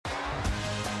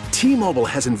T-Mobile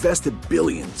has invested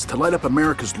billions to light up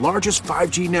America's largest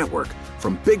 5G network,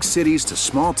 from big cities to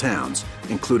small towns,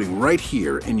 including right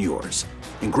here in yours.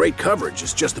 And great coverage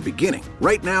is just the beginning.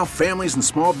 Right now, families and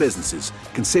small businesses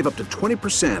can save up to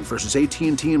 20% versus AT&T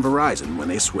and Verizon when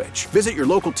they switch. Visit your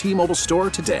local T-Mobile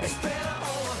store today.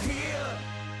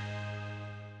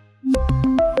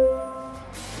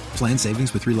 Plan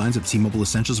savings with 3 lines of T-Mobile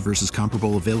Essentials versus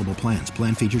comparable available plans.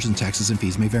 Plan features and taxes and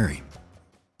fees may vary.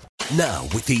 Now,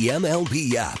 with the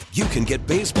MLB app, you can get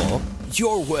baseball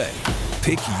your way.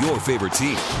 Pick your favorite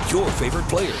team, your favorite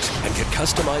players, and get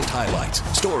customized highlights,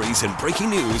 stories, and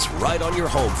breaking news right on your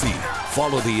home feed.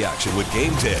 Follow the action with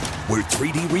Game Day, where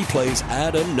 3D replays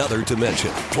add another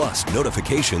dimension. Plus,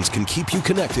 notifications can keep you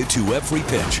connected to every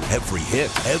pitch, every hit,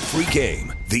 every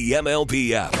game. The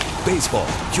MLB app. Baseball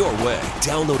your way.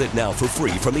 Download it now for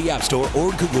free from the App Store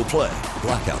or Google Play.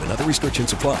 Blackout and other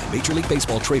restrictions apply. Major League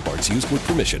Baseball trademarks used with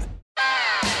permission.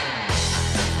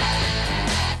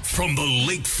 From the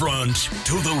lakefront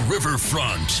to the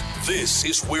riverfront, this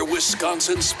is where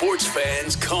Wisconsin sports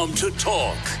fans come to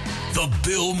talk. The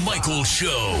Bill Michaels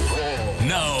Show.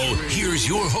 Now, here's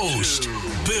your host,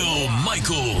 Bill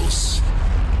Michaels.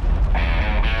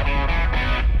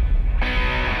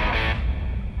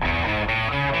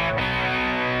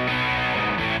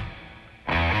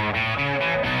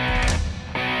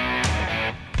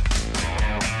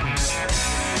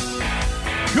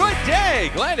 Good day.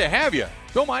 Glad to have you.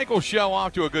 Bill Michaels Show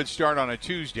off to a good start on a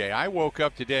Tuesday. I woke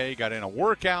up today, got in a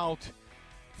workout,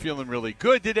 feeling really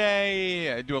good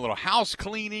today. I do a little house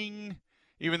cleaning,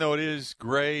 even though it is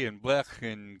gray and blech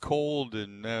and cold.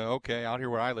 And out here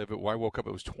where I live, I woke up,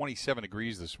 it was 27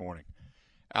 degrees this morning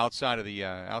outside of the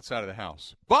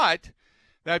house. But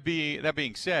that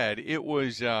being said, it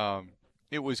was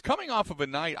coming off of a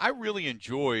night. I really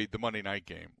enjoyed the Monday night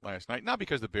game last night, not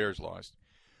because the Bears lost,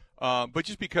 but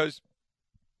just because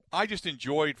I just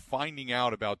enjoyed finding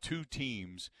out about two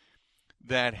teams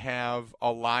that have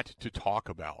a lot to talk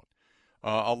about,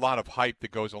 a lot of hype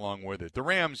that goes along with it. The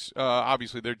Rams,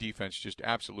 obviously, their defense just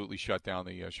absolutely shut down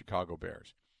the Chicago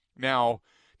Bears. Now,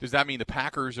 does that mean the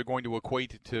Packers are going to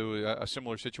equate to a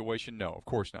similar situation? No, of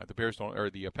course not. The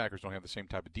Packers don't have the same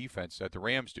type of defense that the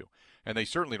Rams do, and they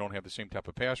certainly don't have the same type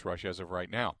of pass rush as of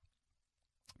right now.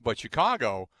 But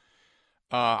Chicago,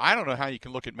 I don't know how you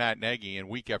can look at Matt Nagy and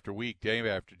week after week, day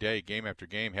after day, game after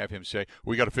game, have him say,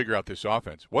 we got to figure out this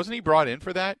offense. Wasn't he brought in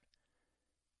for that?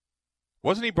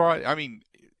 That's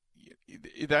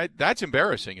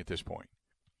embarrassing at this point.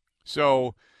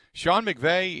 So Sean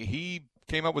McVay, he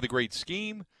came up with a great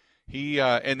scheme.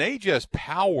 And they just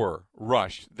power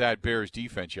rushed that Bears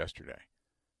defense yesterday.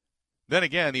 Then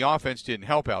again, the offense didn't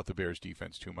help out the Bears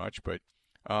defense too much, but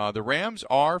the Rams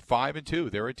are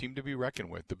 5-2. They're a team to be reckoned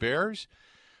with. The Bears,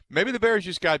 maybe the Bears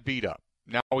just got beat up.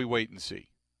 Now we wait and see.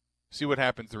 See what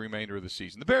happens the remainder of the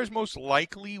season. The Bears most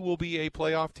likely will be a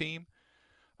playoff team,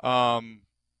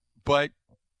 but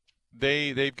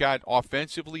they've got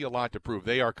offensively a lot to prove.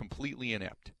 They are completely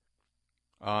inept.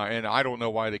 And I don't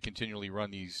know why they continually run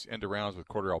these end-arounds with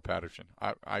Cordarrelle Patterson.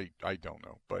 I don't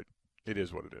know, but it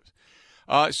is what it is.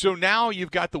 So now you've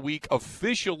got the week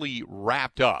officially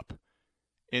wrapped up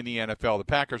in the NFL. The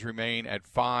Packers remain at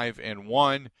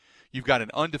 5-1. You've got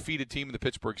an undefeated team in the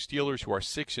Pittsburgh Steelers who are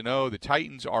 6-0. The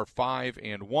Titans are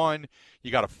 5-1.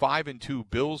 You got a 5-2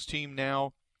 Bills team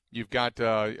now. You've got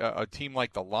a team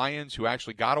like the Lions who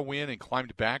actually got a win and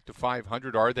climbed back to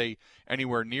 500. Are they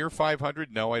anywhere near 500?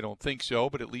 No, I don't think so,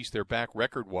 but at least they're back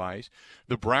record-wise.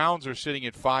 The Browns are sitting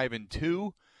at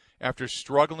 5-2 after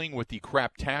struggling with the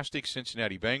craptastic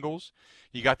Cincinnati Bengals.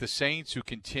 You got the Saints who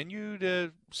continue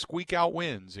to squeak out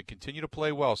wins and continue to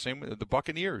play well. Same with the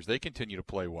Buccaneers. They continue to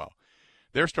play well.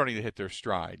 They're starting to hit their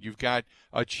stride. You've got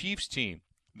a Chiefs team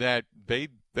that they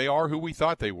are who we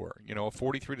thought they were. A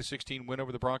 43-16 win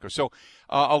over the Broncos. So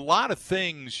a lot of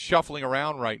things shuffling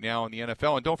around right now in the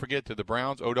NFL. And don't forget to the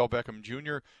Browns, Odell Beckham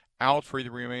Jr. out for the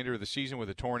remainder of the season with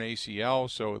a torn ACL.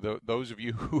 So those of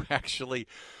you who actually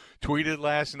tweeted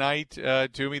last night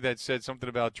to me that said something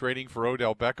about trading for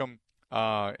Odell Beckham,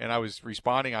 and I was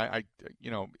responding. I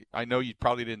know you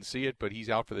probably didn't see it, but he's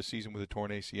out for the season with a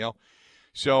torn ACL.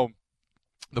 So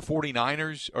the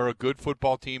 49ers are a good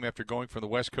football team after going from the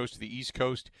West Coast to the East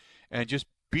Coast and just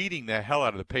beating the hell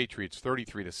out of the Patriots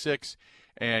 33-6.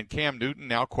 And Cam Newton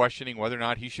now questioning whether or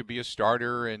not he should be a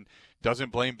starter and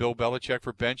doesn't blame Bill Belichick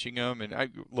for benching him. And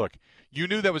look, you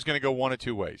knew that was going to go one of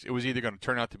two ways. It was either going to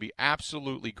turn out to be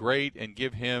absolutely great and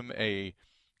give him a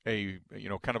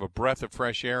kind of a breath of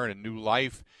fresh air and a new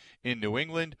life in New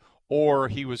England, or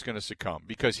he was going to succumb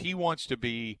because he wants to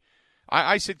be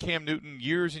I said Cam Newton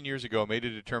years and years ago made a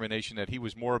determination that he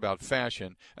was more about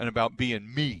fashion and about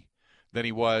being me than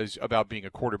he was about being a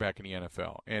quarterback in the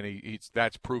NFL, and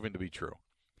that's proven to be true.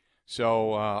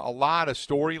 So a lot of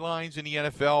storylines in the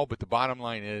NFL, but the bottom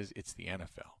line is it's the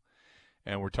NFL.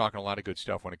 And we're talking a lot of good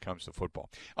stuff when it comes to football.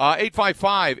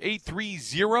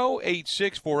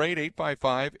 855-830-8648,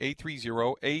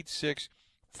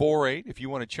 855-830-8648. If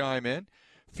you want to chime in,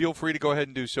 feel free to go ahead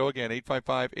and do so. Again,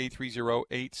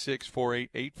 855-830-8648,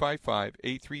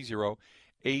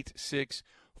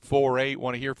 855-830-8648.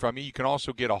 Want to hear from you. You can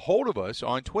also get a hold of us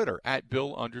on Twitter, at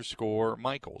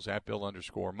Bill_Michaels, at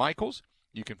Bill_Michaels.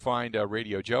 You can find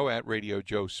Radio Joe at Radio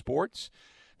Joe Sports.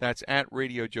 That's at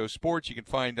Radio Joe Sports. You can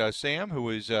find Sam,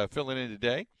 who is filling in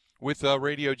today with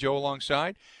Radio Joe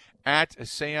alongside, at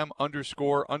Sam__Schmitz.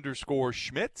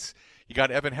 You got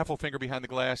Evan Heffelfinger behind the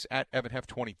glass at Evan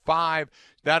Hef25.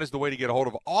 That is the way to get a hold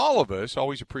of all of us.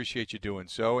 Always appreciate you doing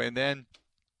so. And then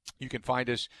you can find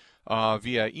us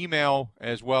via email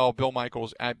as well, Bill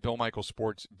Michaels at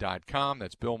BillMichaelsports.com.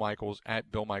 That's Bill Michaels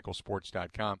at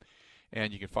BillMichaelsports.com.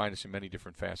 And you can find us in many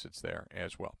different facets there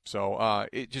as well. So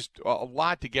it just a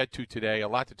lot to get to today, a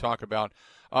lot to talk about,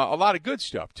 a lot of good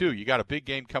stuff, too. You got a big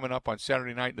game coming up on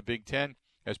Saturday night in the Big Ten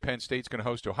as Penn State's going to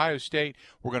host Ohio State.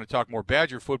 We're going to talk more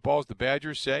Badger football as the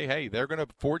Badgers say, hey, they're going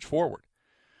to forge forward.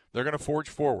 They're going to forge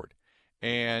forward.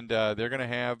 And they're going to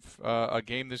have a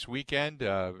game this weekend.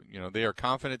 They are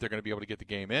confident they're going to be able to get the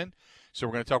game in. So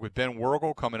we're going to talk with Ben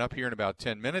Wergel coming up here in about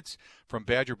 10 minutes from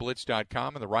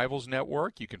BadgerBlitz.com and the Rivals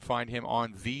Network. You can find him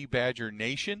on The Badger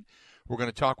Nation. We're going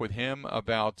to talk with him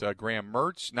about Graham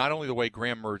Mertz, not only the way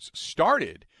Graham Mertz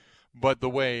started, but the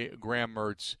way Graham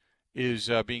Mertz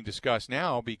is being discussed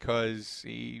now because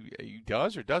he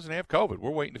does or doesn't have COVID.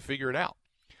 We're waiting to figure it out.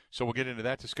 So we'll get into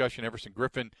that discussion. Everson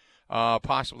Griffin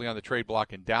possibly on the trade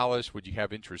block in Dallas. Would you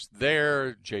have interest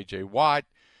there? J.J. Watt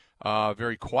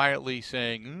very quietly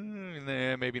saying,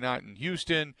 maybe not in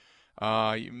Houston.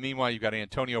 Meanwhile, you've got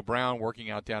Antonio Brown working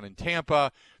out down in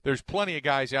Tampa. There's plenty of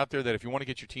guys out there that if you want to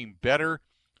get your team better,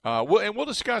 we'll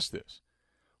discuss this.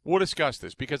 We'll discuss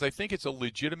this because I think it's a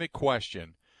legitimate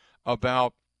question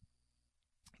about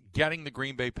getting the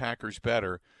Green Bay Packers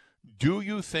better. Do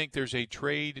you think there's a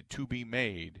trade to be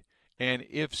made? And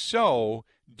if so,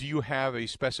 do you have a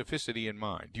specificity in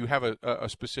mind? Do you have a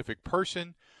specific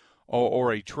person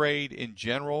or a trade in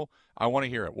general? I want to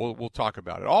hear it. We'll talk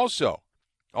about it. Also,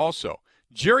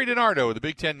 Jerry DiNardo of the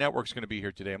Big Ten Network is going to be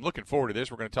here today. I'm looking forward to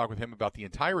this. We're going to talk with him about the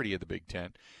entirety of the Big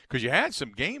Ten because you had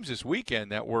some games this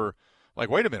weekend that were like,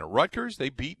 wait a minute, Rutgers, they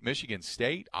beat Michigan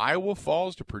State. Iowa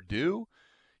falls to Purdue.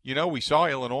 We saw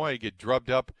Illinois get drubbed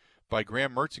up by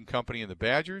Graham Mertz and company and the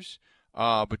Badgers.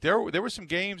 But there were some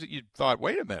games that you thought,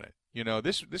 wait a minute,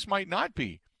 this might not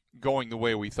be going the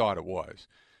way we thought it was.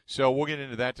 So we'll get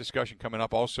into that discussion coming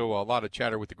up. Also, a lot of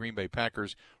chatter with the Green Bay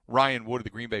Packers. Ryan Wood of the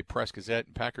Green Bay Press-Gazette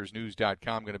and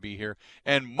PackersNews.com going to be here.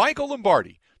 And Michael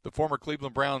Lombardi, the former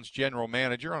Cleveland Browns general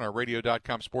manager on our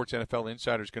Radio.com Sports NFL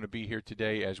Insider, is going to be here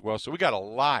today as well. So we got a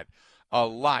lot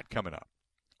coming up.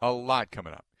 A lot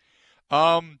coming up.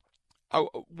 I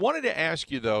wanted to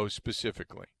ask you, though,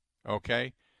 specifically,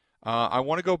 okay? I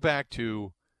want to go back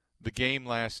to the game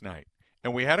last night.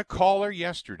 And we had a caller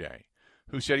yesterday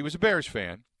who said he was a Bears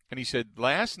fan. And he said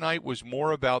last night was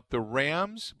more about the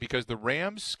Rams because the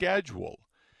Rams' schedule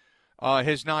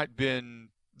has not been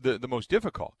the most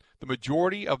difficult. The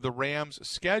majority of the Rams'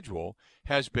 schedule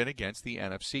has been against the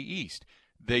NFC East.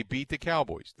 They beat the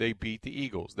Cowboys. They beat the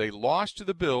Eagles. They lost to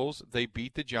the Bills. They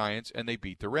beat the Giants. And they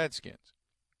beat the Redskins.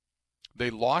 They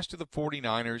lost to the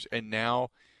 49ers, and now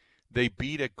they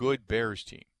beat a good Bears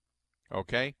team.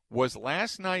 Okay? Was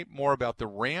last night more about the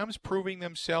Rams proving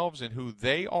themselves and who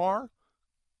they are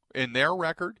in their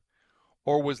record,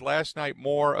 or was last night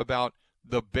more about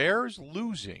the Bears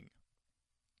losing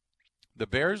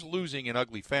in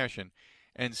ugly fashion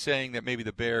and saying that maybe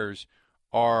the Bears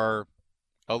are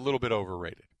a little bit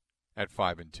overrated at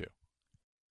 5-2?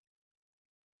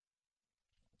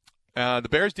 The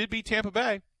Bears did beat Tampa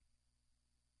Bay.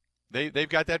 They've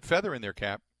got that feather in their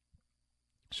cap.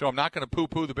 So I'm not going to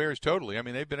poo-poo the Bears totally. I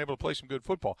mean, they've been able to play some good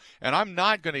football. And I'm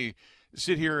not going to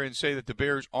sit here and say that the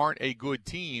Bears aren't a good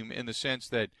team in the sense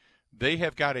that they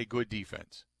have got a good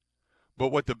defense. But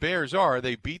what the Bears are,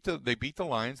 they beat the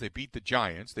Lions, they beat the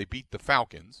Giants, they beat the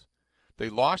Falcons, they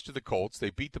lost to the Colts, they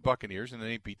beat the Buccaneers, and then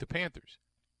they beat the Panthers.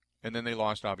 And then they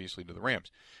lost, obviously, to the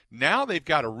Rams. Now they've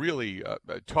got a really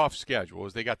tough schedule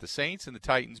as they got the Saints and the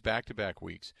Titans back-to-back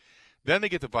weeks. Then they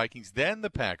get the Vikings, then the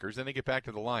Packers, then they get back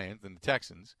to the Lions, then the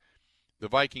Texans, the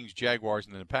Vikings, Jaguars,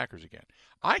 and then the Packers again.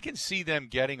 I can see them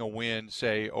getting a win,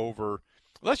 say, over,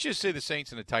 let's just say the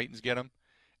Saints and the Titans get them,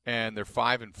 and they're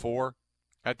 5-4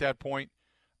 at that point.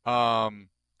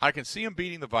 I can see them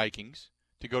beating the Vikings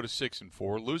to go to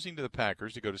 6-4, losing to the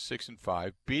Packers to go to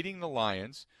 6-5, beating the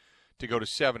Lions to go to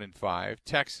 7-5,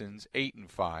 Texans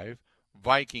 8-5,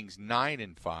 Vikings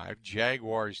 9-5,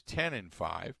 Jaguars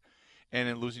 10-5, and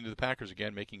then losing to the Packers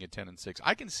again, making it 10-6.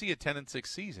 I can see a 10-6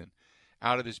 season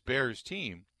out of this Bears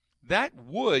team. That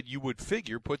would, you would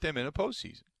figure, put them in a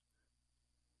postseason.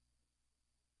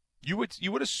 You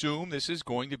would assume this is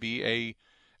going to be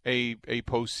a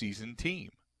postseason team.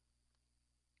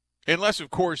 Unless, of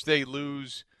course, they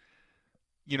lose,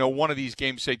 one of these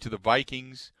games, say, to the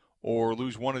Vikings, or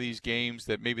lose one of these games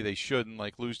that maybe they shouldn't,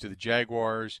 like lose to the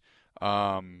Jaguars,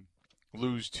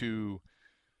 lose to,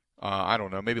 I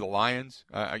don't know, maybe the Lions,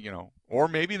 or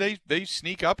maybe they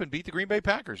sneak up and beat the Green Bay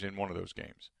Packers in one of those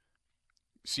games.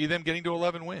 See them getting to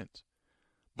 11 wins.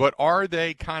 But are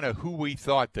they kind of who we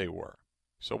thought they were?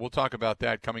 So we'll talk about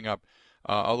that coming up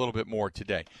a little bit more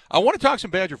today. I want to talk some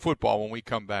Badger football when we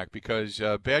come back because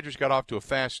Badgers got off to a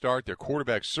fast start. Their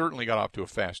quarterback certainly got off to a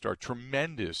fast start,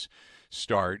 tremendous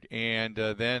start. And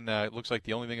then it looks like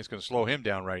the only thing that's going to slow him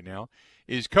down right now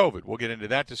is COVID. We'll get into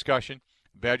that discussion.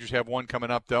 Badgers have one coming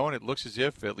up, though, and it looks as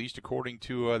if, at least according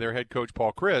to their head coach,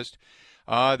 Paul Chryst,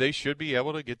 they should be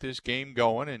able to get this game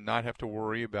going and not have to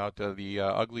worry about the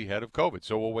ugly head of COVID.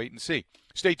 So we'll wait and see.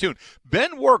 Stay tuned.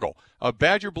 Ben Wergel of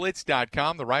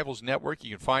BadgerBlitz.com, the Rivals Network.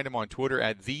 You can find him on Twitter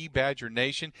at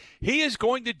 @TheBadgerNation. He is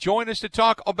going to join us to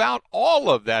talk about all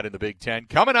of that in the Big Ten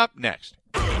coming up next.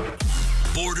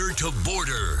 Border to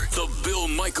Border, the Bill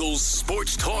Michaels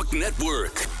Sports Talk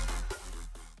Network.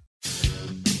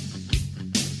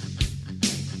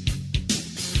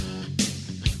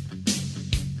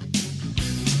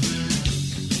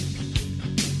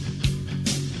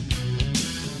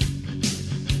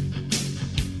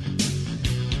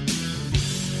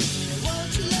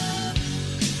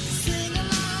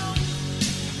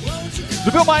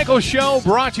 The Bill Michaels Show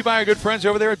brought to you by our good friends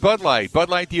over there at Bud Light. Bud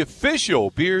Light, the official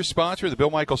beer sponsor of the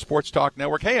Bill Michaels Sports Talk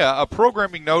Network. Hey, a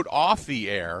programming note off the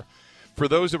air. For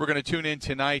those that were going to tune in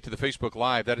tonight to the Facebook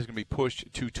Live, that is going to be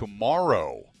pushed to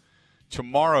tomorrow.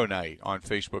 Tomorrow night on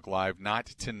Facebook Live, not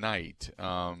tonight.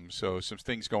 So some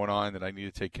things going on that I need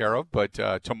to take care of. But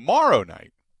tomorrow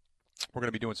night, we're going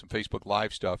to be doing some Facebook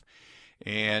Live stuff.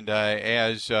 And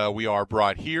as we are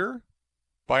brought here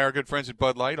by our good friends at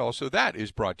Bud Light. Also, that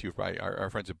is brought to you by our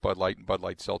friends at Bud Light and Bud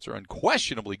Light Seltzer.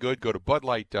 Unquestionably good. Go to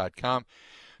BudLight.com.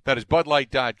 That is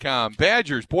BudLight.com.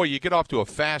 Badgers, boy, you get off to a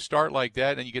fast start like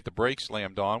that, and you get the brakes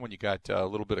slammed on when you got a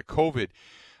little bit of COVID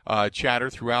chatter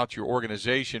throughout your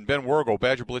organization. Ben Wergel,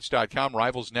 BadgerBlitz.com,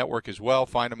 Rivals Network as well.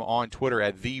 Find him on Twitter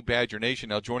at TheBadgerNation.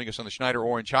 Now joining us on the Schneider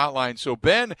Orange Hotline. So,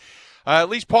 Ben, at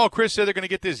least Paul Chryst said they're going to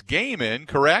get this game in,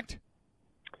 correct?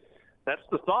 That's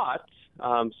the thought.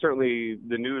 Certainly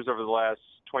the news over the last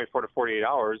 24 to 48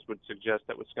 hours would suggest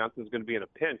that Wisconsin's going to be in a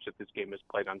pinch if this game is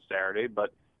played on Saturday.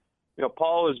 But,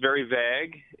 Paul is very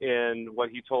vague in what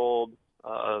he told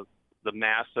the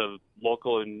mass of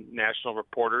local and national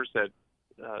reporters that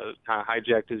kind of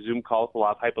hijacked his Zoom call with a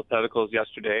lot of hypotheticals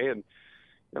yesterday. And,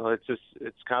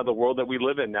 it's kind of the world that we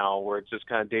live in now where it's just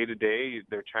kind of day to day.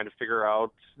 They're trying to figure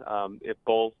out if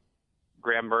both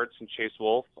Graham Mertz and Chase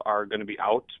Wolf are going to be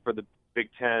out for the Big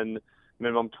Ten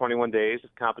minimum 21 days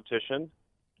of competition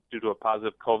due to a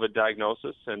positive COVID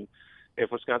diagnosis. And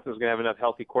if Wisconsin is going to have enough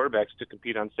healthy quarterbacks to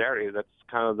compete on Saturday, that's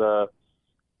kind of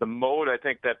the mode I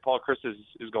think that Paul Chryst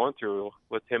is going through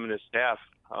with him and his staff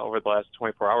over the last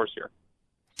 24 hours here.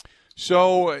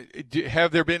 So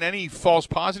have there been any false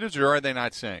positives, or are they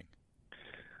not saying?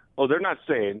 Well, they're not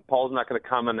saying. Paul's not going to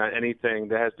comment on anything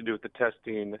that has to do with the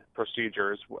testing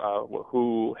procedures,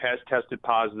 who has tested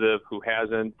positive, who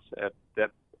hasn't, if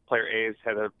that player A has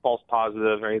had a false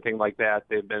positive or anything like that.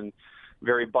 They've been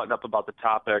very buttoned up about the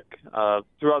topic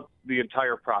throughout the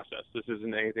entire process. This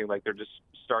isn't anything like they're just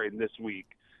starting this week.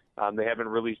 They haven't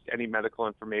released any medical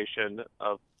information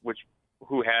of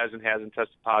who has and hasn't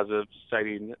tested positive,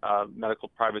 citing medical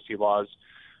privacy laws.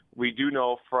 We do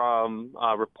know from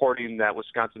reporting that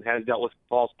Wisconsin has dealt with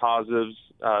false positives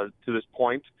to this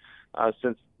point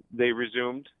since they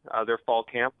resumed their fall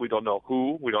camp. We don't know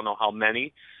who. We don't know how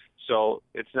many. So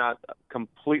it's not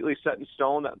completely set in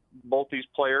stone that both these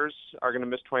players are going to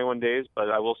miss 21 days.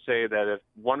 But I will say that if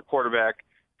one quarterback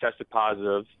tested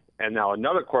positive and now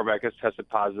another quarterback has tested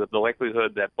positive, the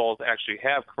likelihood that both actually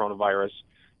have coronavirus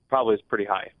probably is pretty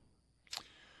high.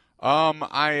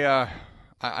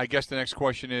 I guess the next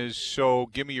question is,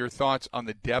 so give me your thoughts on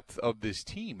the depth of this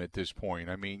team at this point.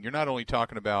 I mean, you're not only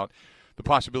talking about the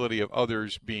possibility of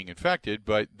others being infected,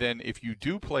 but then if you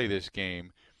do play this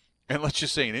game, and let's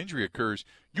just say an injury occurs,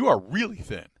 you are really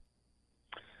thin.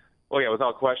 Oh, yeah,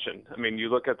 without question. I mean, you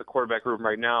look at the quarterback room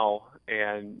right now,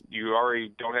 and you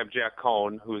already don't have Jack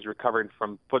Cohn, who's recovering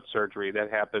from foot surgery. That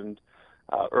happened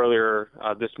earlier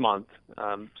this month,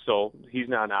 so he's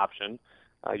not an option.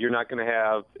 You're not going to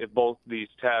have, if both these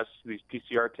tests, these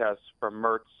PCR tests from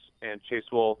Mertz and Chase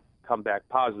Wolf come back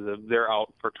positive, they're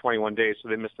out for 21 days, so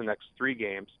they miss the next 3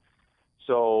 games.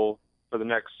 So for the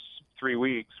next 3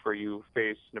 weeks, where you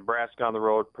face Nebraska on the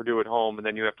road, Purdue at home, and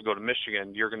then you have to go to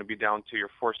Michigan, you're going to be down to your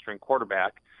 4th-string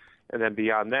quarterback. And then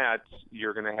beyond that,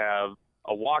 you're going to have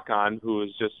a walk-on who is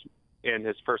just in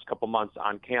his first couple months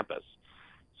on campus.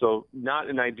 So not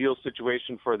an ideal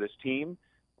situation for this team.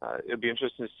 It'll be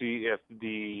interesting to see if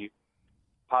the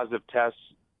positive tests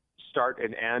start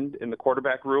and end in the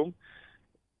quarterback room.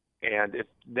 And if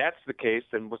that's the case,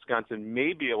 then Wisconsin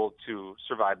may be able to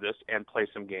survive this and play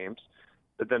some games.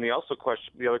 But then the other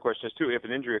question is, too, if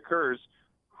an injury occurs,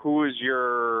 who's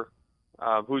your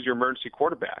emergency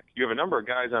quarterback? You have a number of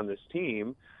guys on this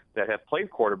team that have played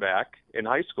quarterback in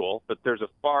high school, but there's a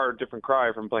far different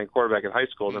cry from playing quarterback in high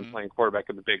school than playing quarterback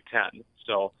in the Big Ten.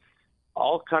 So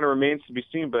all kind of remains to be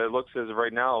seen, but it looks as of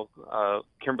right now,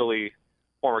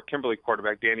 former Kimberly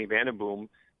quarterback Danny Vandenboom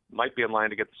might be in line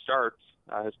to get the start,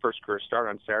 his first career start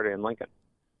on Saturday in Lincoln.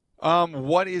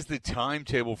 What is the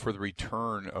timetable for the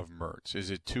return of Mertz?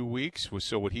 Is it 2 weeks?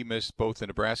 So would he miss both the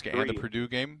Nebraska and the Purdue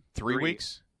game? 3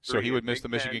 weeks? So he would miss the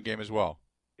Michigan game as well.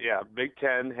 Yeah, Big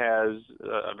Ten has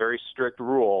a very strict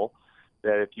rule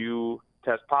that if you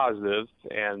test positive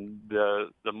and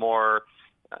the more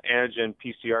antigen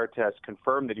PCR tests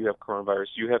confirm that you have coronavirus,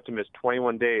 you have to miss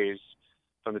 21 days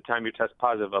from the time you test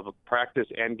positive of a practice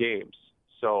and games.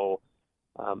 So,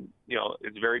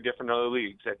 it's very different in other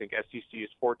leagues. I think SEC is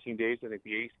 14 days. I think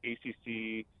the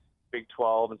ACC, Big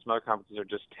 12, and some other conferences are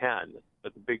just 10.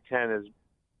 But the Big Ten is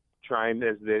trying,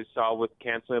 as they saw with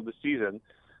canceling of the season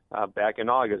back in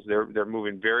August, they're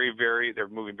moving very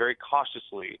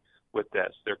cautiously with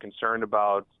this. They're concerned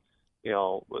about,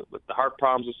 with the heart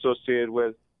problems associated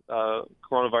with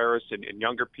coronavirus in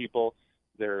younger people.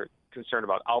 They're concerned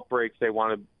about outbreaks. They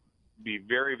want to be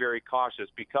very, very cautious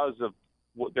because of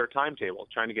their timetable,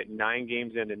 trying to get 9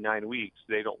 games in 9 weeks.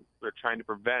 They're trying to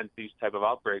prevent these type of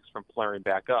outbreaks from flaring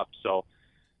back up. So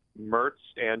Mertz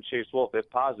and Chase Wolf, if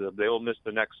positive, they will miss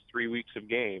the next 3 weeks of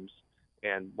games.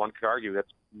 And one could argue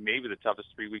that's maybe the toughest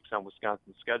 3 weeks on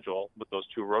Wisconsin's schedule, with those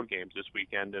 2 road games this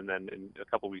weekend and then in a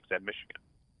couple weeks at Michigan.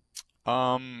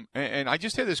 And I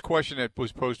just had this question that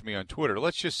was posed to me on Twitter.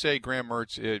 Let's just say Graham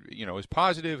Mertz, is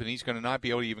positive and he's going to not be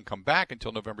able to even come back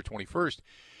until November 21st.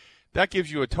 That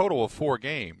gives you a total of 4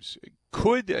 games.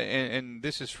 And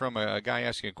this is from a guy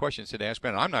asking a question, said, Ask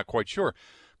Ben, I'm not quite sure.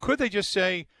 Could they just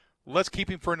say, let's keep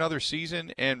him for another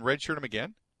season and redshirt him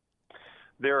again?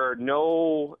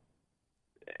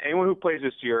 Anyone who plays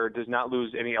this year does not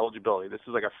lose any eligibility. This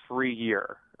is like a free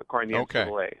year, according to the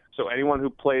NCAA. So anyone who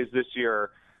plays this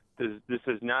year, this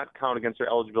does not count against their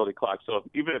eligibility clock. So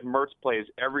even if Mertz plays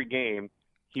every game,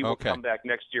 he will come back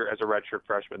next year as a redshirt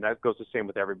freshman. That goes the same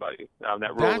with everybody.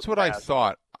 That's what I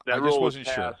thought. I just wasn't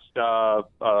sure.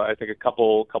 I think a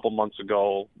couple months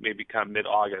ago, maybe kind of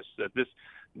mid-August, that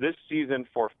this season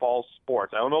for fall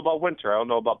sports, I don't know about winter, I don't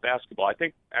know about basketball. I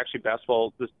think actually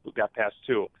basketball this got passed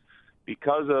too.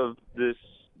 Because of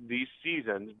these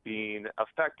seasons being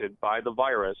affected by the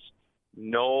virus,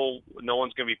 no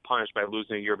one's going to be punished by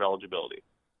losing a year of eligibility.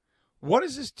 What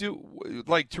does this do,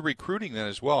 to recruiting then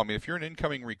as well? I mean, if you're an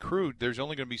incoming recruit, there's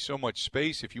only going to be so much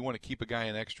space if you want to keep a guy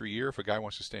an extra year, if a guy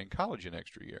wants to stay in college an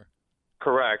extra year.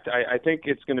 Correct. I think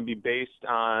it's going to be based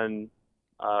on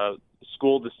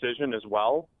school decision as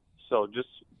well. So just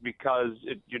because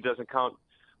it doesn't count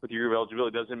with your year of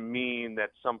eligibility doesn't mean that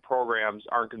some programs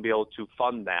aren't going to be able to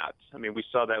fund that. I mean, we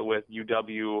saw that with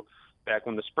UW back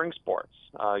when the spring sports.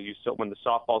 You saw when the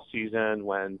softball season,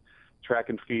 when track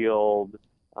and field,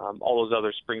 all those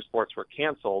other spring sports were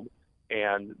canceled,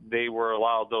 and they were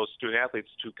allowed those student athletes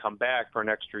to come back for an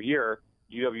extra year.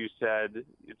 UW said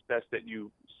it's best that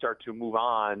you start to move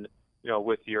on,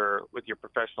 with your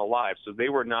professional lives. So they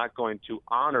were not going to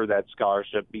honor that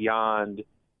scholarship beyond,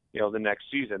 the next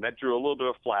season. That drew a little bit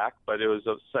of flack, but it was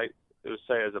cited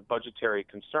as a budgetary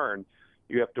concern.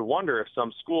 You have to wonder if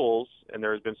some schools, and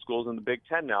there's been schools in the Big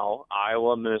Ten now,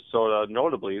 Iowa, Minnesota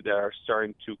notably, that are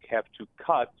starting to have to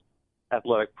cut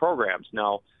athletic programs.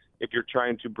 Now, if you're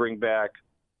trying to bring back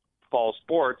fall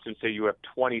sports and say you have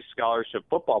 20 scholarship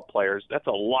football players, that's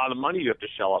a lot of money you have to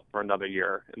shell up for another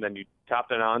year. And then you top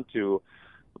it on to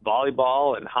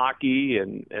volleyball and hockey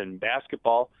and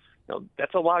basketball.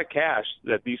 That's a lot of cash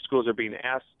that these schools are being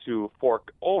asked to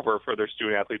fork over for their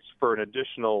student athletes for an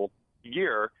additional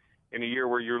year. in a year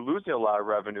where you're losing a lot of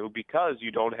revenue because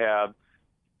you don't have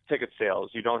ticket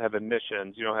sales, you don't have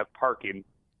admissions, you don't have parking.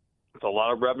 It's a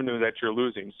lot of revenue that you're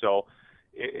losing. So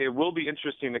it will be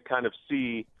interesting to kind of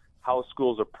see how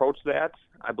schools approach that.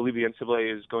 I believe the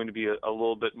NCAA is going to be a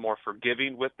little bit more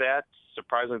forgiving with that.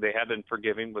 Surprisingly, they have been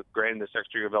forgiving with granting this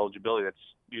extra year of eligibility. That's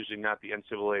usually not the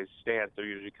NCAA's stance. They're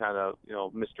usually kind of,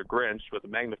 Mr. Grinch with a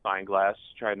magnifying glass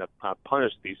trying to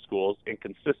punish these schools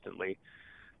inconsistently.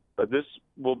 But this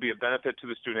will be a benefit to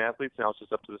the student athletes. Now it's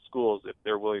just up to the schools if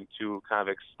they're willing to kind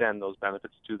of extend those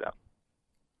benefits to them.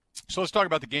 So let's talk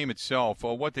about the game itself.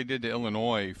 What they did to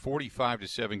Illinois,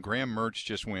 45-7. Graham Mertz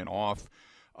just went off.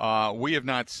 We have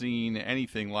not seen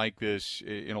anything like this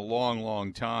in a long,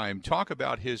 long time. Talk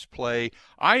about his play.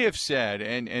 I have said,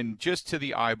 and just to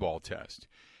the eyeball test,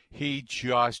 he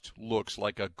just looks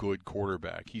like a good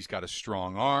quarterback. He's got a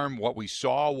strong arm. What we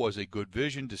saw was a good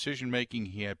vision, decision-making.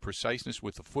 He had preciseness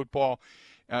with the football.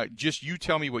 Just you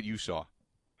tell me what you saw.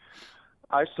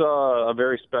 I saw a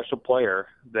very special player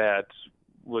that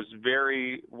was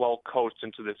very well coached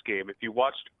into this game. If you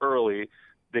watched early,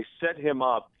 they set him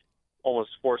up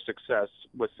almost for success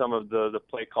with some of the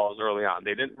play calls early on.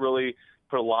 They didn't really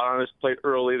put a lot on his plate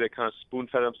early. They kind of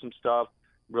spoon-fed him some stuff,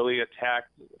 really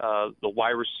attacked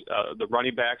the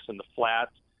running backs and the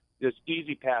flats. Just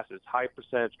easy passes, high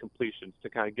percentage completions to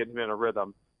kind of get him in a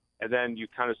rhythm. And then you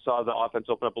kind of saw the offense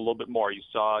open up a little bit more. You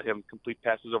saw him complete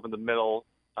passes over the middle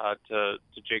to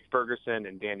Jake Ferguson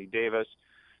and Danny Davis.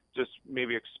 Just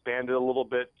maybe expanded a little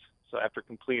bit. So after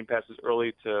completing passes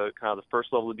early to kind of the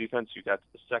first level of defense, you got to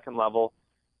the second level.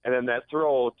 And then that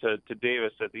throw to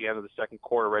Davis at the end of the second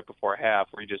quarter, right before half,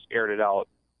 where he just aired it out,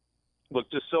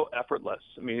 looked just so effortless.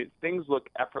 I mean, things look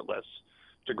effortless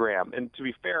to Graham. And to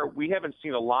be fair, we haven't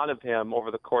seen a lot of him over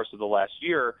the course of the last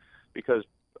year because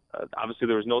obviously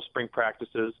there was no spring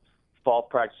practices. Fall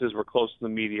practices were close to the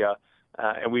media,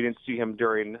 and we didn't see him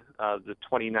during the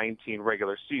 2019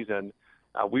 regular season.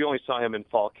 We only saw him in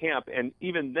fall camp, and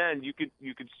even then, you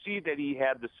could see that he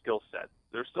had the skill set.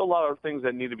 There's still a lot of things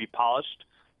that need to be polished.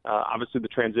 Obviously, the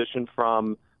transition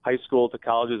from high school to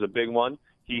college is a big one.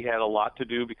 He had a lot to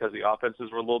do because the offenses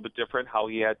were a little bit different. How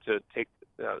he had to take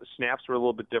snaps were a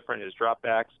little bit different. His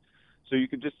dropbacks, so you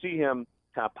could just see him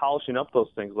kind of polishing up those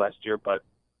things last year. But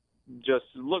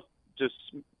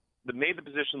made the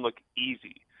position look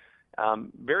easy.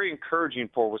 Very encouraging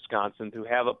for Wisconsin to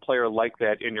have a player like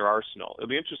that in your arsenal. It'll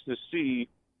be interesting to see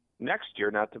next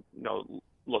year, not to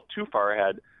look too far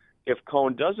ahead, if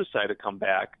Cohn does decide to come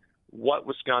back, what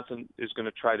Wisconsin is going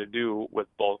to try to do with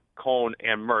both Cohn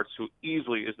and Mertz, who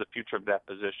easily is the future of that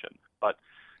position. But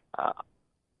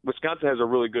Wisconsin has a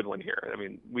really good one here. I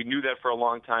mean, we knew that for a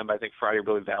long time, but I think Friday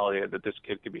really validated that this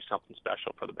kid could be something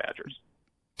special for the Badgers.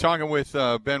 Talking with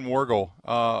Ben Worgel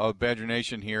of Badger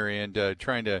Nation here and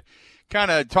trying to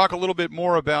kind of talk a little bit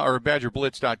more about, or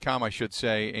BadgerBlitz.com, I should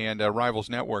say, and Rivals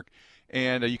Network.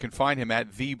 And you can find him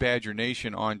at The Badger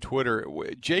Nation on Twitter.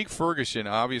 Jake Ferguson,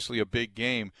 obviously a big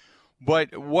game,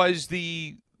 but was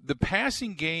the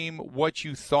passing game what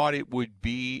you thought it would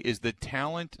be? Is the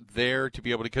talent there to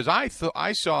be able to – because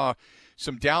I saw –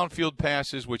 some downfield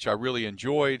passes, which I really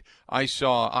enjoyed. I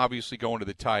saw, obviously, going to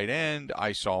the tight end.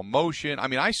 I saw motion. I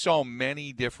mean, I saw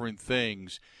many different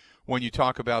things when you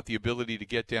talk about the ability to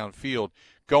get downfield.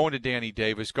 Going to Danny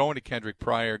Davis, going to Kendrick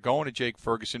Pryor, going to Jake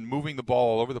Ferguson, moving the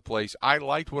ball all over the place. I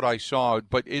liked what I saw,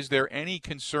 but is there any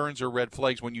concerns or red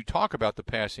flags when you talk about the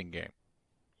passing game?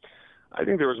 I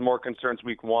think there was more concerns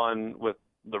week one with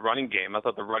the running game. I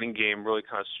thought the running game really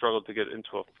kind of struggled to get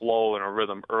into a flow and a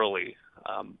rhythm early.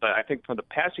 But I think from the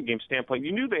passing game standpoint,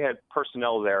 you knew they had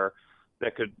personnel there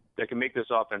that could make this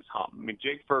offense hum. I mean,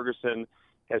 Jake Ferguson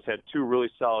has had 2 really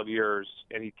solid years,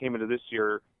 and he came into this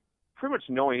year pretty much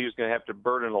knowing he was going to have to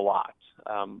burden a lot.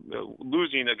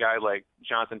 Losing a guy like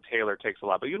Jonathan Taylor takes a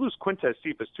lot, but you lose Quintez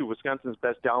Cephas too, Wisconsin's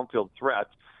best downfield threat,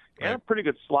 and a pretty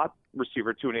good slot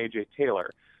receiver too, in A.J. Taylor.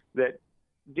 That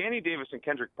Danny Davis and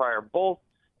Kendrick Pryor both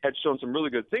had shown some really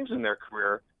good things in their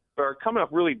career, but are coming up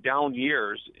really down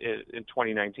years in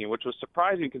 2019, which was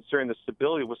surprising considering the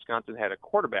stability Wisconsin had at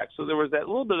quarterback. So there was that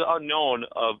little bit of unknown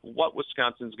of what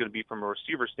Wisconsin's going to be from a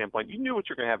receiver standpoint. You knew what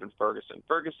you're going to have in Ferguson.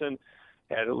 Ferguson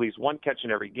had at least 1 catch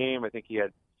in every game. I think he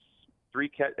had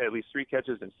at least 3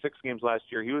 catches in 6 games last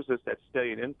year. He was just that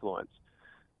steady influence.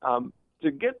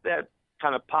 To get that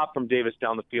kind of pop from Davis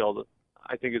down the field,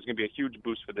 I think is going to be a huge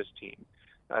boost for this team.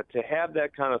 To have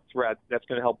that kind of threat, that's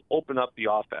going to help open up the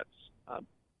offense.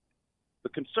 The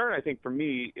concern, I think, for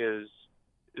me is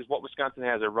what Wisconsin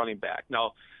has at running back.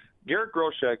 Now, Garrett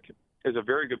Groshek is a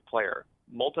very good player,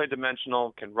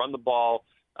 multidimensional, can run the ball,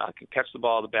 can catch the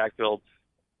ball in the backfield.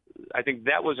 I think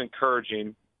that was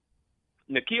encouraging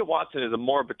Nakia Watson is a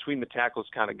more between the tackles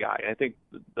kind of guy. I think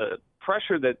the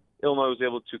pressure that Illinois was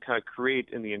able to kind of create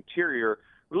in the interior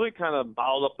really kind of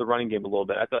bottled up the running game a little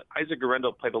bit. I thought Isaac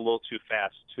Garendo played a little too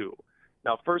fast too.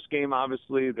 Now, first game,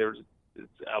 obviously, it's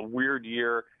a weird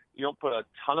year. You don't put a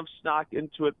ton of stock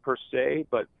into it per se,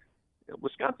 but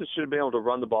Wisconsin should have been able to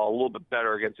run the ball a little bit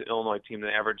better against an Illinois team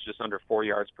that averaged just under 4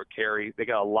 yards per carry. They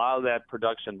got a lot of that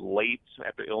production late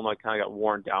after Illinois kind of got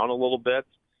worn down a little bit.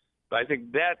 But I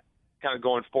think that kind of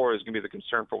going forward is going to be the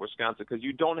concern for Wisconsin because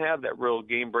you don't have that real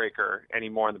game breaker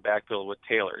anymore in the backfield with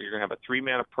Taylor. You're going to have a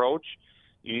three-man approach.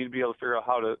 You need to be able to figure out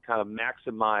how to kind of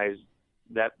maximize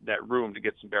that room to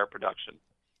get some better production.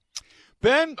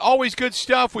 Ben, always good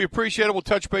stuff. We appreciate it. We'll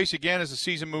touch base again as the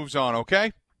season moves on,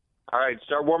 okay? All right,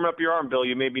 start warming up your arm, Bill.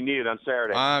 You may be needed on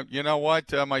Saturday. You know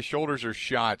what? My shoulders are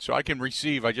shot, so I can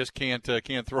receive. I just can't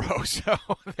throw. So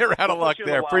they're out of luck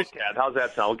there. How's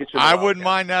that sound? We'll get you I wouldn't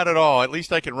mind that at all. At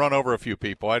least I can run over a few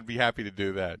people. I'd be happy to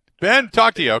do that. Ben,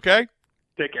 talk to you, okay?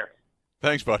 Take care.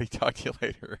 Thanks, buddy. Talk to you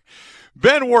later.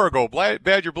 Ben Wergel,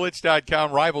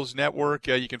 BadgerBlitz.com, Rivals Network.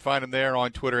 You can find him there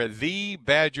on Twitter at The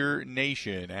Badger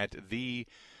Nation, at The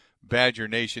Badger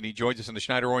Nation. He joins us on the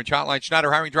Schneider Orange Hotline.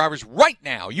 Schneider hiring drivers right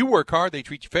now. You work hard. They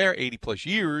treat you fair. 80-plus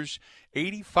years.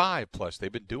 85-plus.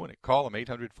 They've been doing it. Call them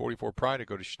 844-PRIDE or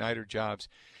go to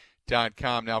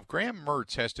SchneiderJobs.com. Now, if Graham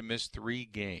Mertz has to miss 3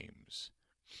 games,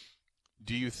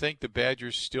 do you think the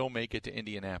Badgers still make it to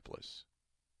Indianapolis?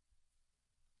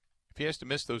 If he has to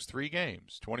miss those 3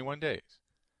 games, 21 days,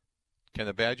 can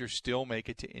the Badgers still make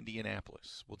it to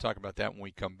Indianapolis? We'll talk about that when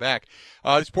we come back.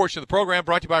 This portion of the program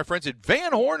brought to you by our friends at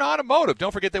Van Horn Automotive.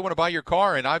 Don't forget they want to buy your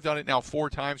car, and I've done it now 4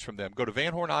 times from them. Go to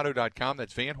VanHornAuto.com.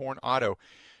 That's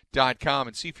VanHornAuto.com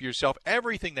and see for yourself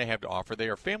everything they have to offer. They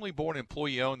are family-born,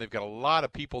 employee-owned. They've got a lot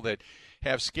of people that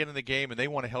have skin in the game, and they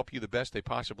want to help you the best they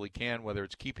possibly can, whether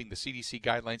it's keeping the CDC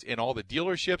guidelines in all the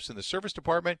dealerships in the service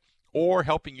department or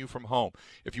helping you from home.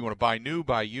 If you want to buy new,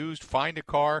 buy used, find a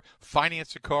car,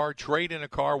 finance a car, trade in a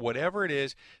car, whatever it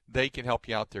is, they can help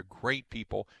you out. They're great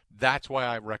people. That's why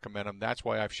I recommend them. That's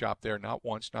why I've shopped there not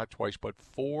once, not twice, but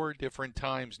 4 different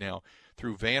times now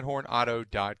through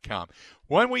VanHornAuto.com.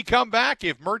 When we come back,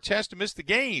 if Mertz has to miss the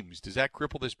games, does that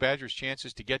cripple this Badgers'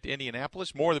 chances to get to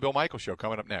Indianapolis? More of the Bill Michaels Show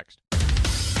coming up next.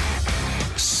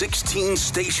 16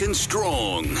 stations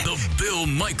strong. The Bill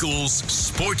Michaels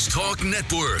Sports Talk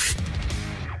Network.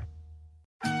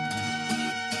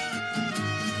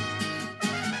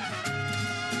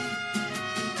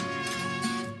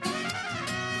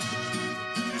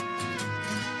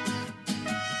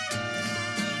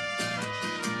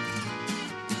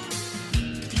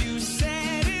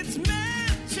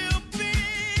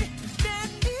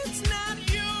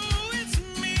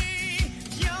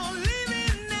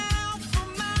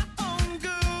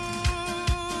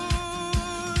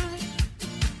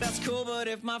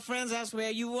 If my friends ask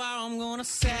where you are, I'm gonna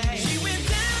say she went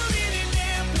down in an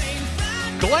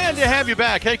airplane. Glad to have you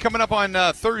back. Hey, coming up on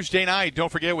Thursday night,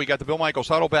 don't forget we got the Bill Michaels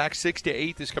Huddle back 6 to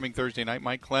 8 this coming Thursday night.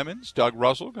 Mike Clemens, Doug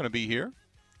Russell going to be here,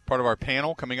 part of our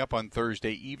panel coming up on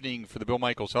Thursday evening for the Bill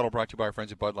Michaels Huddle, brought to you by our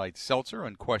friends at Bud Light Seltzer,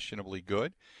 unquestionably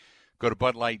good. Go to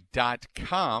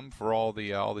BudLight.com for all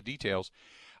the details.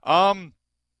 I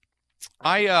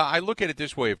look at it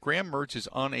this way: if Graham Mertz is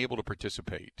unable to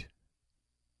participate.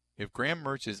 If Graham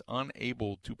Mertz is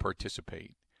unable to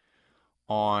participate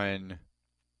on,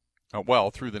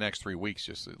 through the next 3 weeks,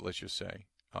 let's just say,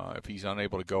 if he's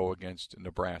unable to go against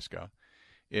Nebraska,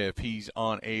 if he's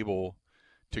unable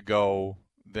to go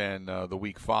then the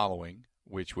week following,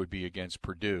 which would be against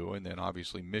Purdue, and then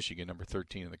obviously Michigan, number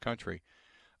 13 in the country,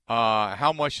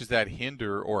 how much does that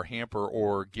hinder or hamper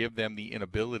or give them the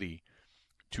inability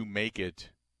to make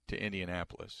it to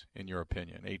Indianapolis, in your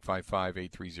opinion?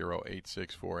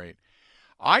 855-830-8648.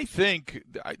 I think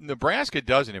Nebraska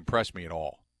doesn't impress me at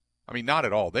all. I mean, not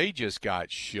at all. They just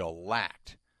got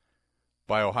shellacked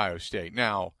by Ohio State.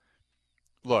 Now,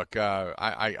 look,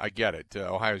 I get it.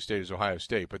 Ohio State is Ohio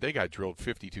State, but they got drilled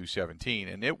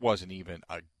 52-17, and it wasn't even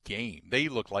a game. They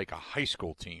looked like a high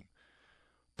school team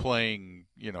playing,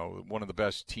 one of the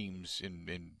best teams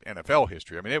in NFL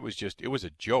history. I mean, it was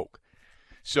a joke.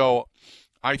 So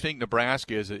I think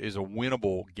Nebraska is a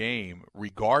winnable game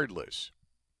regardless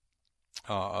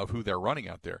of who they're running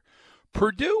out there.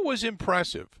 Purdue was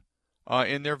impressive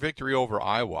in their victory over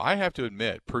Iowa. I have to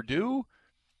admit, Purdue,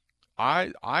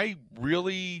 they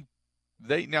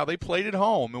played at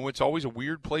home, and it's always a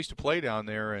weird place to play down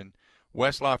there in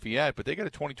West Lafayette, but they got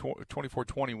a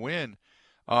 24-20 win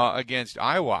against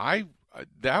Iowa.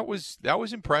 That was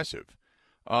impressive.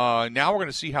 Now we're going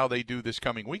to see how they do this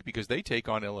coming week because they take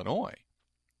on Illinois.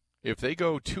 If they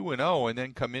go 2-0 and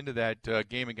then come into that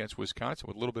game against Wisconsin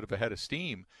with a little bit of a head of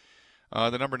steam,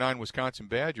 the number 9 Wisconsin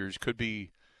Badgers could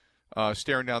be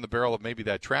staring down the barrel of maybe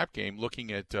that trap game,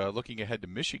 looking ahead to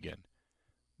Michigan.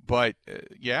 But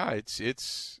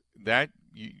it's that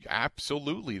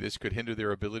absolutely this could hinder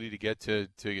their ability to get to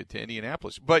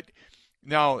Indianapolis. But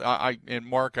now,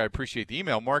 Mark, I appreciate the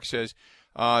email. Mark says,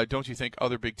 don't you think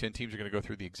other Big Ten teams are going to go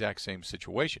through the exact same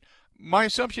situation? My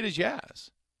assumption is yes.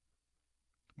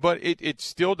 But it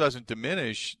still doesn't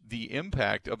diminish the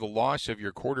impact of the loss of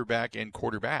your quarterback and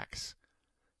quarterbacks.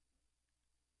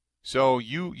 So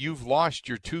you've lost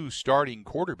your 2 starting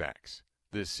quarterbacks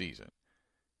this season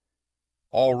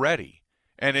already,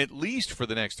 and at least for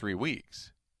the next 3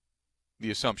 weeks,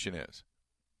 the assumption is.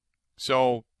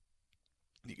 So,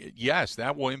 yes,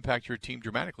 that will impact your team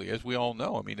dramatically, as we all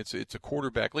know. I mean, it's a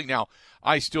quarterback league. Now,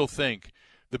 I still think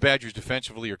the Badgers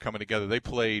defensively are coming together. They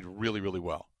played really, really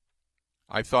well.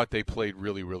 I thought they played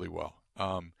really, really well.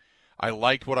 I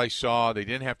liked what I saw. They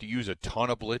didn't have to use a ton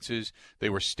of blitzes. They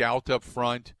were stout up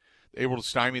front, able to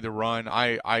stymie the run.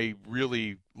 I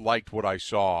really liked what I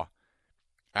saw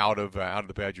out of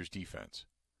the Badgers defense.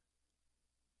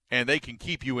 And they can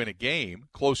keep you in a game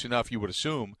close enough, you would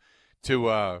assume,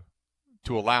 to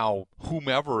allow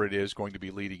whomever it is going to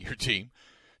be leading your team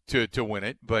to win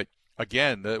it. But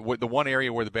again, the one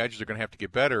area where the Badgers are going to have to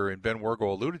get better, and Ben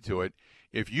Wergel alluded to it,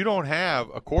 if you don't have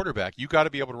a quarterback, you got to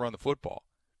be able to run the football.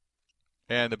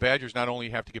 And the Badgers not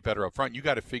only have to get better up front, you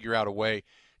got to figure out a way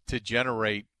to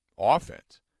generate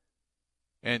offense.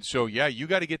 And so, you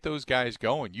got to get those guys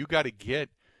going. You got to get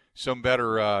some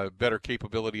better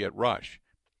capability at rush.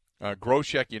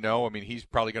 Groshek, he's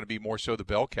probably going to be more so the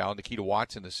bell cow. Nikita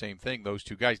Watson, the same thing. Those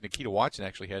 2 guys. Nikita Watson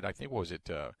actually had, I think,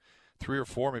 3 or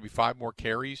 4, maybe 5 more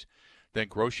carries than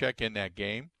Groshek in that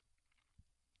game.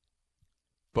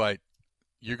 But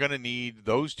you're going to need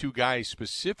those 2 guys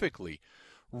specifically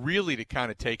really to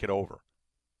kind of take it over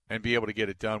and be able to get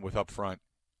it done with up front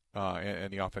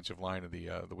and the offensive line of the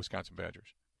Wisconsin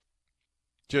Badgers.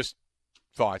 Just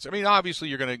thoughts. I mean, obviously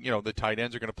you're going to, the tight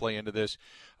ends are going to play into this,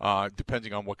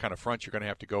 depending on what kind of front you're going to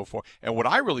have to go for. And what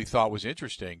I really thought was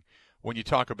interesting when you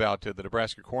talk about the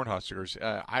Nebraska Cornhuskers,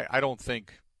 I don't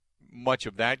think much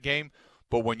of that game.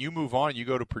 But when you move on, you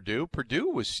go to Purdue. Purdue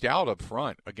was stout up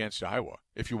front against Iowa.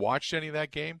 If you watched any of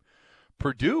that game,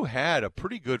 Purdue had a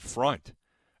pretty good front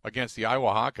against the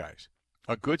Iowa Hawkeyes,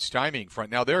 a good stymieing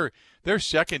front. Now, their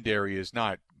secondary is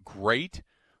not great,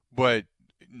 but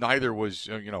neither was,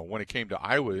 when it came to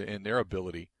Iowa and their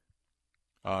ability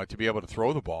to be able to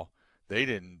throw the ball,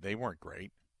 they weren't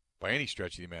great by any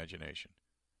stretch of the imagination.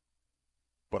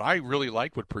 But I really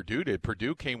liked what Purdue did.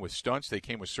 Purdue came with stunts. They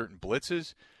came with certain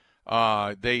blitzes.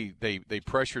 They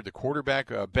pressured the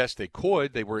quarterback best they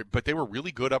could. They were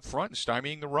really good up front and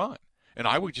stymieing the run. And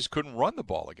Iowa just couldn't run the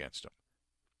ball against them.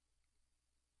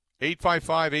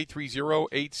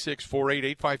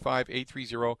 855-830-8648.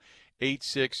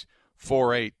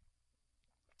 855-830-8648.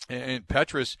 And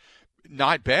Petrus,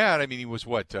 not bad. I mean, he was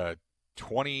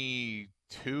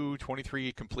 22,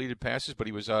 23 completed passes, but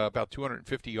he was about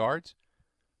 250 yards.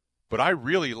 But I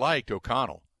really liked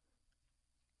O'Connell.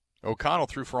 O'Connell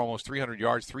threw for almost 300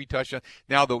 yards, 3 touchdowns.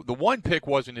 Now, the one pick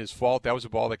wasn't his fault. That was a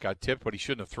ball that got tipped, but he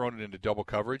shouldn't have thrown it into double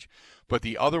coverage. But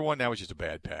the other one, that was just a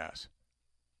bad pass.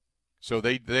 So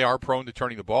they are prone to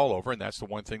turning the ball over, and that's the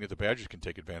one thing that the Badgers can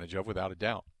take advantage of without a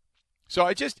doubt.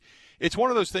 So it's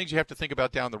one of those things you have to think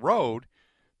about down the road,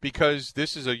 because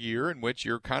this is a year in which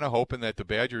you're kind of hoping that the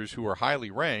Badgers, who are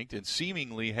highly ranked and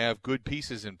seemingly have good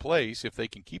pieces in place, if they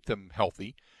can keep them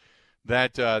healthy,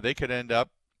 that they could end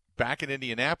up back in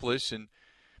Indianapolis, and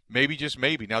maybe, just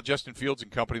maybe. Now, Justin Fields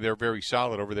and company, they're very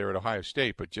solid over there at Ohio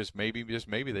State, but just maybe, this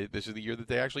is the year that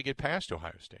they actually get past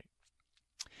Ohio State.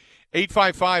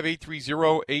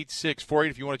 855-830-8648.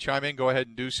 If you want to chime in, go ahead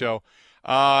and do so.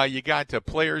 You got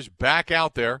players back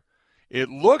out there. It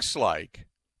looks like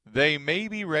they may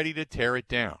be ready to tear it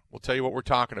down. We'll tell you what we're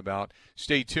talking about.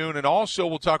 Stay tuned. And also,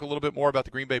 we'll talk a little bit more about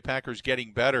the Green Bay Packers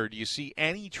getting better. Do you see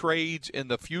any trades in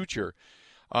the future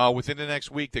within the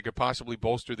next week that could possibly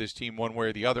bolster this team one way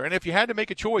or the other? And if you had to make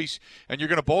a choice and you're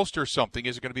going to bolster something,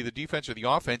 is it going to be the defense or the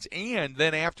offense? And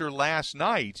then after last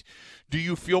night, do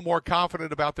you feel more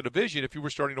confident about the division if you were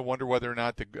starting to wonder whether or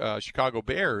not the Chicago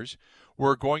Bears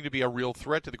were going to be a real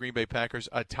threat to the Green Bay Packers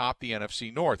atop the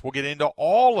NFC North? We'll get into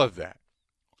all of that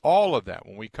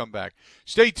when we come back.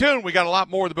 Stay tuned. We got a lot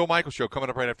more of the Bill Michaels Show coming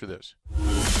up right after this.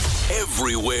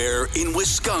 Everywhere in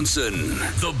Wisconsin,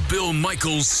 the Bill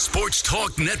Michaels Sports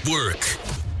Talk Network.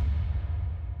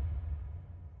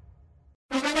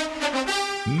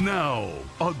 Now,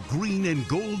 a green and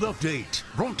gold update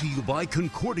brought to you by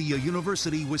Concordia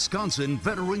University, Wisconsin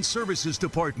Veteran Services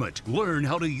Department. Learn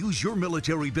how to use your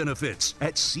military benefits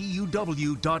at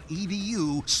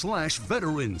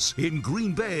cuw.edu/veterans. In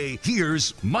Green Bay,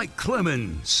 here's Mike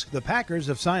Clemens. The Packers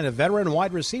have signed a veteran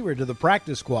wide receiver to the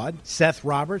practice squad, Seth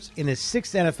Roberts, in his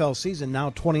 6th NFL season, now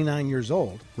 29 years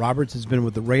old. Roberts has been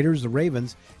with the Raiders, the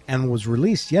Ravens, and was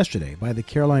released yesterday by the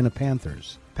Carolina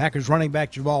Panthers. Packers running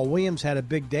back Jamal Williams had a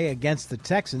big day against the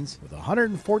Texans with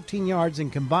 114 yards in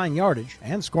combined yardage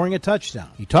and scoring a touchdown.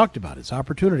 He talked about his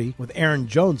opportunity with Aaron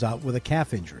Jones out with a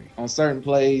calf injury. On certain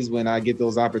plays, when I get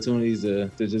those opportunities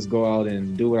to just go out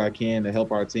and do what I can to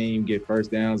help our team get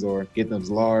first downs or get those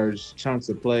large chunks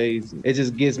of plays, it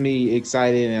just gets me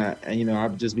excited. And I'll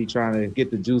just be trying to get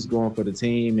the juice going for the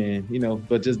team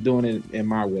but just doing it in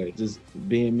my way, just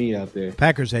being me out there.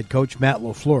 Packers head coach Matt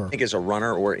LaFleur. I think as a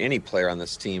runner or any player on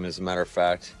this team, as a matter of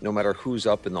fact, no matter who's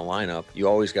up in the lineup, you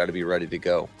always got to be ready to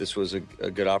go. This was a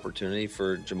good opportunity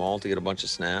for Jamal to get a bunch of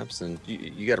snaps, and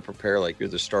you got to prepare like you're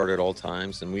the starter at all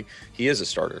times, and he is a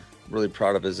starter. Really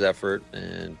proud of his effort,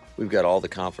 and we've got all the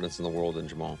confidence in the world in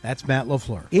Jamal. That's Matt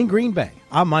LaFleur. In Green Bay,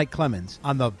 I'm Mike Clemens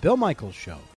on The Bill Michaels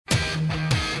Show.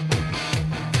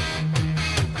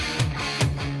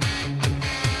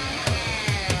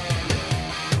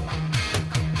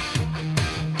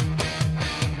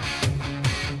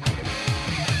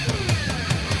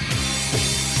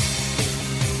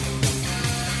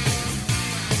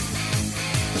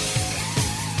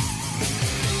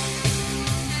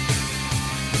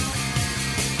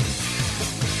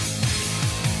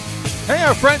 Hey,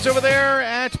 our friends over there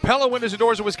at Pella Windows and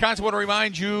Doors of Wisconsin want to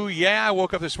remind you, I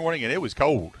woke up this morning and it was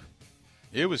cold.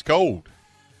 It was cold.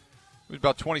 It was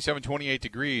about 27, 28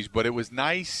 degrees, but it was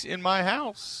nice in my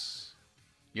house.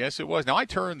 Yes, it was. Now, I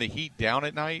turn the heat down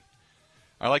at night.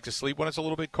 I like to sleep when it's a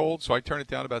little bit cold, so I turn it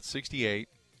down to about 68.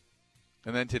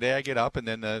 And then today I get up, and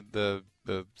then the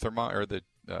thermostat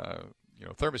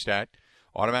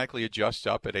automatically adjusts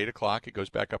up at 8 o'clock. It goes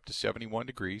back up to 71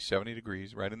 degrees, 70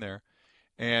 degrees, right in there.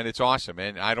 And it's awesome,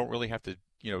 and I don't really have to,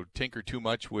 tinker too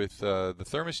much with the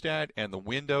thermostat and the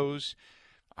windows.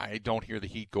 I don't hear the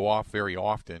heat go off very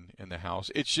often in the house.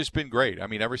 It's just been great. I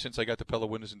mean, ever since I got the Pella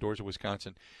Windows and Doors of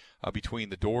Wisconsin, between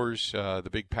the doors, the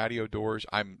big patio doors,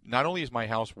 not only is my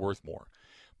house worth more,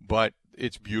 but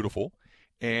it's beautiful,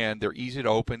 and they're easy to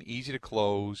open, easy to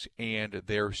close, and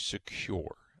they're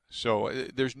secure. So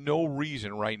there's no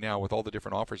reason right now, with all the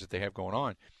different offers that they have going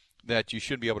on, that you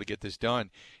should be able to get this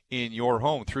done in your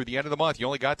home through the end of the month. You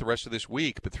only got the rest of this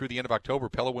week, but through the end of October,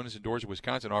 Pella Windows and Doors of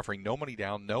Wisconsin offering no money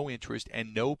down, no interest,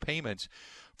 and no payments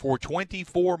for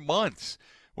 24 months.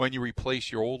 When you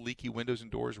replace your old leaky windows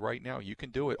and doors right now, you can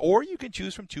do it. Or you can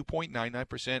choose from 2.99%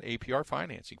 APR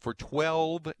financing for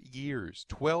 12 years.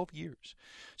 12 years.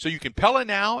 So you can Pella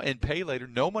now and pay later.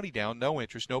 No money down, no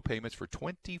interest, no payments for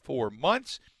 24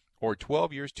 months. Or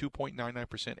 12 years,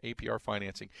 2.99% APR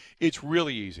financing. It's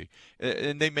really easy.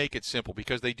 And they make it simple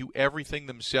because they do everything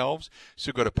themselves.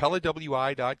 So go to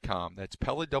PellaWI.com. That's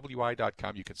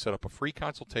PellaWI.com. You can set up a free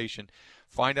consultation,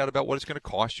 find out about what it's going to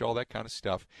cost you, all that kind of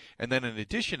stuff. And then in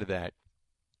addition to that,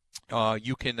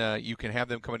 you can have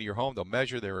them come into your home. They'll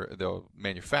measure, they'll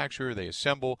manufacture, they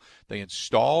assemble, they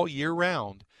install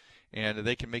year-round. And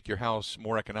they can make your house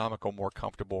more economical, more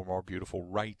comfortable, more beautiful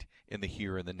right in the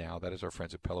here and the now. That is our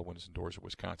friends at Pella Windows and Doors of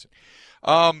Wisconsin.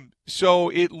 So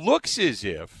it looks as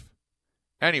if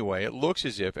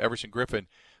Everson Griffin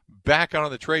back out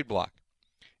on the trade block.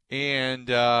 And,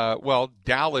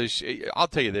 Dallas, I'll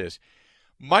tell you this.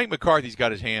 Mike McCarthy's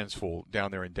got his hands full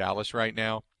down there in Dallas right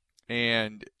now.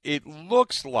 And it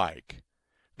looks like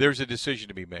there's a decision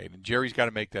to be made, and Jerry's got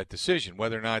to make that decision,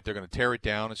 whether or not they're going to tear it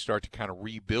down and start to kind of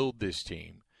rebuild this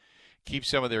team, keep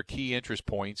some of their key interest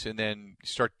points, and then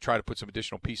start to try to put some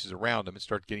additional pieces around them and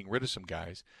start getting rid of some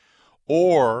guys,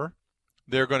 or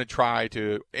they're going to try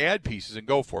to add pieces and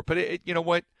go for it. But you know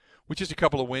what? With just a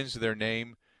couple of wins to their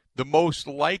name, the most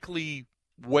likely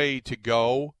way to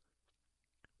go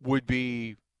would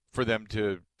be for them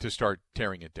to start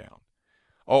tearing it down.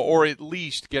 Or at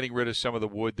least getting rid of some of the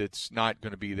wood that's not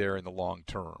going to be there in the long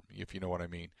term, if you know what I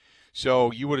mean.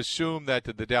 So you would assume that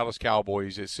the Dallas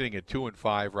Cowboys is sitting at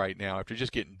 2-5 right now after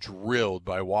just getting drilled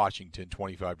by Washington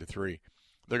 25-3.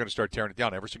 They're going to start tearing it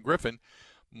down. Everson Griffin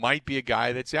might be a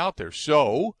guy that's out there.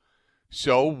 So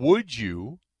would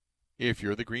you, if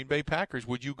you're the Green Bay Packers,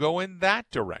 would you go in that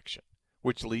direction?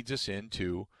 Which leads us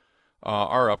into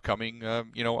our upcoming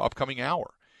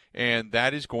hour. And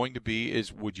that is going to be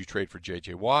would you trade for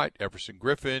J.J. Watt, Everson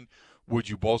Griffin? Would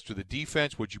you bolster the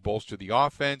defense? Would you bolster the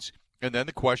offense? And then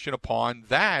the question upon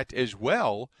that as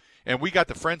well And we got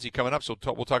the frenzy coming up, so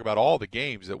we'll talk about all the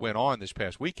games that went on this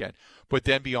past weekend. But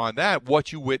then beyond that,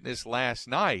 what you witnessed last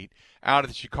night out of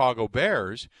the Chicago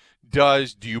Bears, do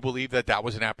you believe that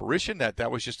was an apparition,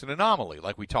 that was just an anomaly,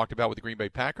 like we talked about with the Green Bay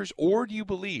Packers? Or do you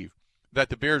believe that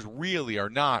the Bears really are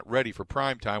not ready for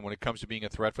prime time when it comes to being a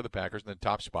threat for the Packers in the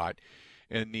top spot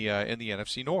in the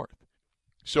NFC North?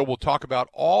 So we'll talk about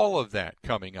all of that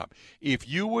coming up. If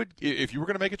you were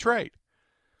going to make a trade,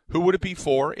 who would it be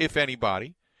for, if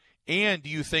anybody? And do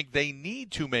you think they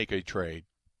need to make a trade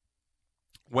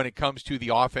when it comes to the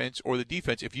offense or the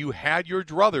defense? If you had your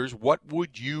druthers, what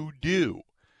would you do?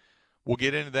 We'll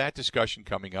get into that discussion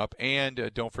coming up.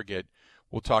 And don't forget,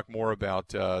 we'll talk more about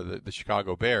the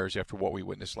Chicago Bears after what we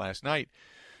witnessed last night.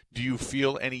 Do you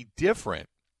feel any different?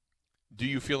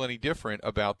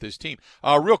 About this team?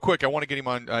 Real quick, I want to get him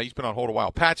on. He's been on hold a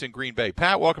while. Pat's in Green Bay.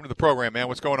 Pat, welcome to the program, man.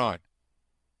 What's going on?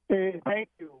 Hey, thank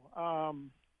you.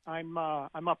 I'm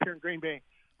up here in Green Bay.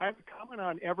 I have a comment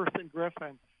on Everson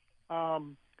Griffin.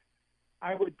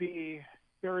 I would be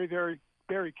very, very,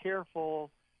 very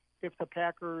careful if the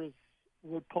Packers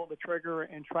would pull the trigger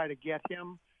and try to get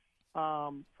him.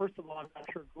 First of all, I'm not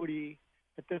sure Goody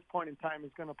at this point in time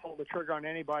is going to pull the trigger on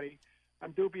anybody.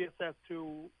 I'm dubious as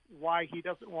to why he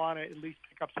doesn't want to at least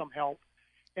pick up some help.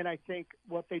 And I think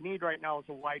what they need right now is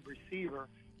a wide receiver.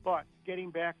 But getting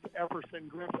back to Everson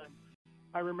Griffin,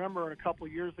 I remember a couple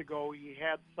of years ago he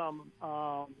had some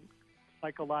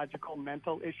psychological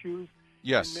mental issues.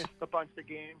 Yes. He missed a bunch of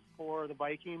games for the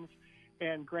Vikings.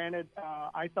 And granted,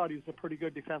 I thought he was a pretty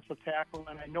good defensive tackle,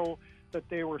 and I know that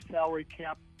they were salary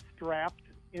cap strapped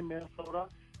in Minnesota.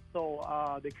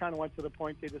 So they kind of went to the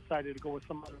point they decided to go with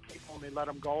some other people, and they let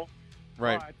him go.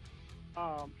 Right.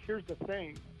 But here's the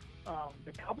thing.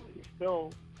 The Cowboys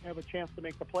still have a chance to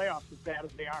make the playoffs as bad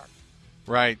as they are.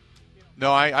 Right.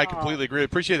 No, I completely agree.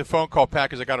 Appreciate the phone call, Pat,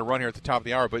 because I got to run here at the top of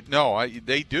the hour. But, no,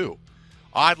 they do.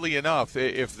 Oddly enough,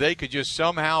 if they could just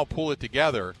somehow pull it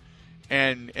together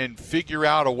and figure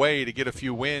out a way to get a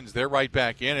few wins, they're right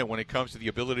back in it when it comes to the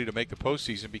ability to make the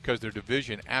postseason, because their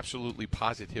division absolutely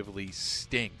positively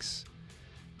stinks.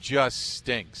 Just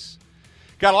stinks.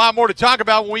 Got a lot more to talk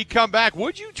about when we come back.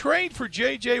 Would you trade for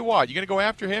J.J. Watt? You going to go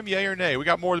after him, yay or nay? We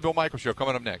got more of the Bill Michaels Show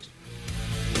coming up next.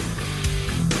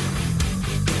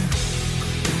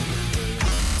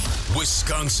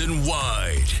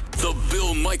 Wisconsin-wide, the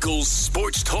Bill Michaels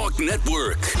Sports Talk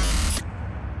Network.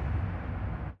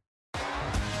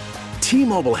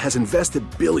 T-Mobile has invested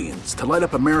billions to light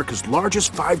up America's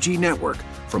largest 5G network,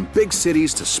 from big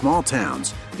cities to small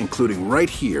towns, including right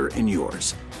here in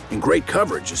yours. And great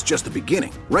coverage is just the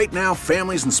beginning. Right now,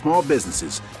 families and small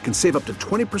businesses can save up to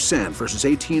 20% versus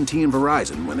AT&T and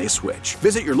Verizon when they switch.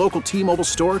 Visit your local T-Mobile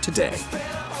store today.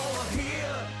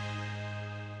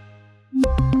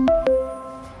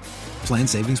 Plan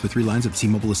savings with 3 lines of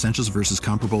T-Mobile Essentials versus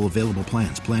comparable available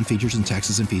plans. Plan features and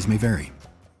taxes and fees may vary.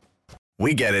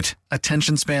 We get it.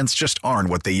 Attention spans just aren't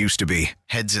what they used to be.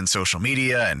 Heads in social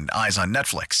media and eyes on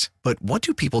Netflix. But what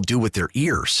do people do with their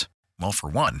ears? Well, for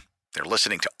one, they're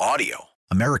listening to audio.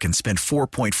 Americans spend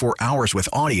 4.4 hours with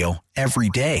audio every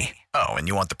day. Oh, and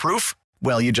you want the proof?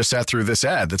 Well, you just sat through this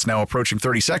ad that's now approaching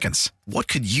 30 seconds. What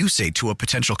could you say to a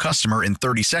potential customer in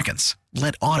 30 seconds?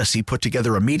 Let Odyssey put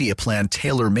together a media plan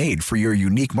tailor-made for your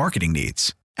unique marketing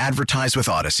needs. Advertise with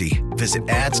Odyssey. Visit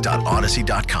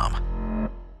ads.odyssey.com.